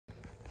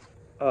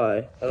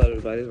Hi, hello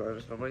everybody, my name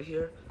is Mama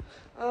here.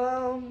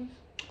 Um,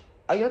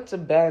 I got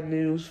some bad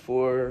news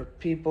for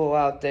people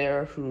out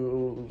there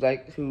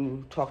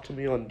who talk to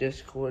me on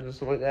Discord and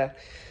stuff like that.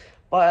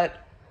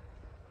 But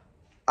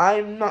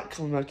I'm not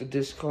coming back to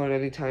Discord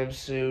anytime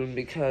soon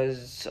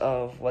because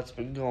of what's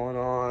been going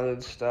on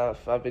and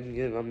stuff. I've been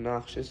getting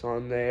obnoxious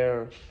on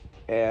there,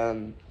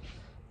 and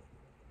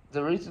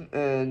there's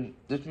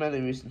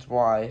many reasons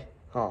why.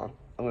 I'm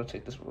gonna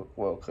take this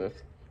real quick.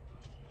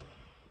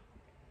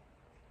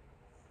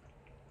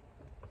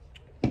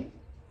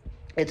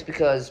 It's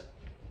because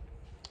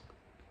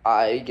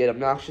I get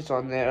obnoxious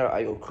on there.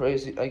 I go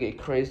crazy. I get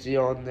crazy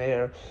on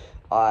there.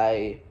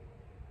 I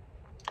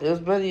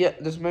there's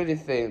many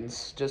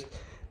things. Just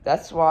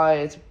that's why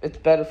it's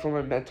better for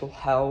my mental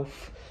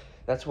health.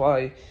 That's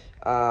why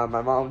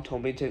my mom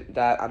told me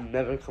that I'm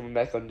never coming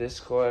back on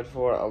Discord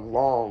for a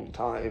long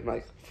time,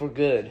 like for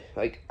good.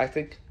 Like I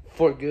think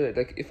for good.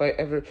 Like if I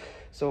ever,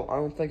 so I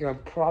don't think I'm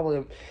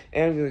probably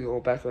am gonna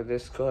go back on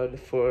Discord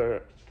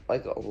for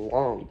like a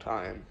long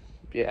time.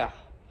 Yeah.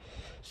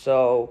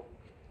 So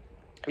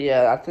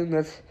yeah, I think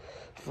that's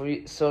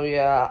free. So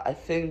yeah, I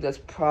think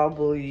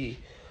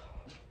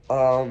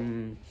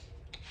um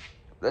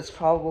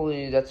that's all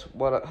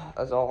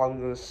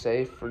I'm gonna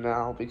say for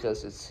now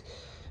because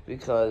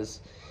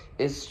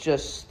it's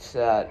just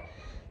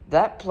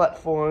that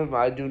platform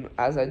I do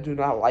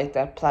not like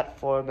that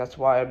platform. That's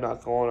why I'm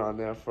not going on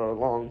there for a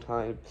long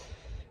time,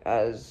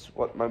 as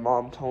what my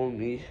mom told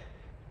me.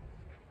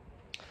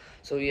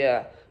 So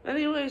yeah.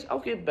 Anyways,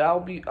 okay,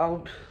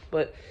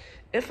 but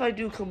if I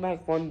do come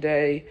back one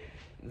day,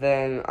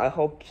 then I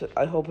hope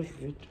I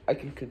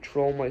can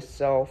control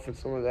myself and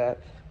some of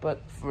that.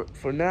 But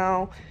for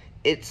now,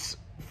 it's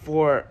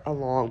for a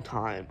long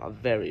time, a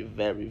very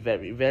very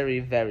very very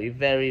very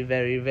very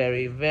very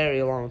very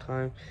very long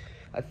time,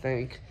 I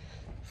think,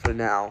 for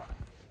now.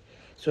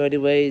 So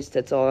anyways,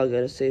 that's all I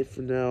gotta say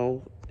for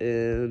now,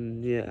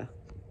 and yeah.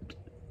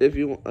 If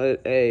you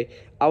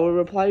I will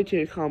reply to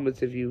your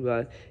comments if you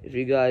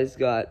guys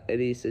got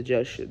any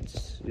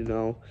suggestions, you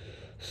know.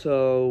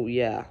 So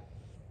yeah,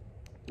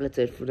 that's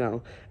it for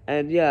now.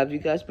 And yeah, if you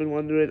guys been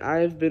wondering,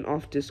 I've been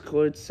off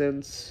Discord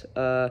since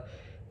the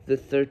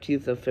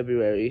 13th of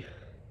February.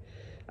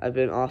 I've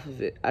been off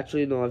of it.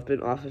 Actually, no, I've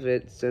been off of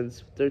it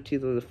since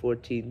 13th or the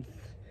 14th.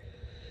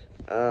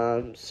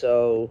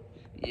 So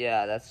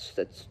yeah,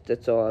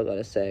 that's all I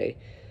gotta say.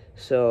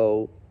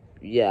 So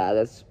yeah,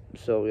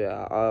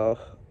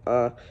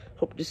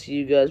 hope to see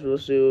you guys real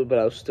soon. But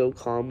I'll still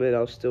comment.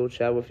 I'll still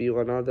chat with you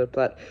on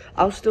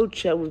I'll still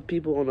chat with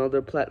people on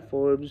other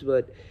platforms,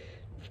 but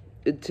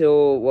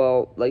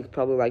until like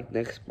probably like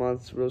next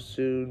month, real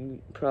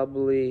soon,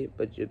 probably.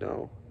 But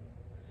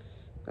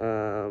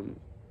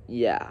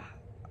yeah,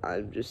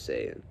 I'm just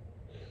saying.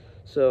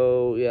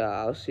 So yeah,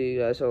 I'll see you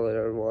guys all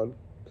later, everyone.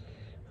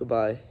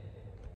 Goodbye.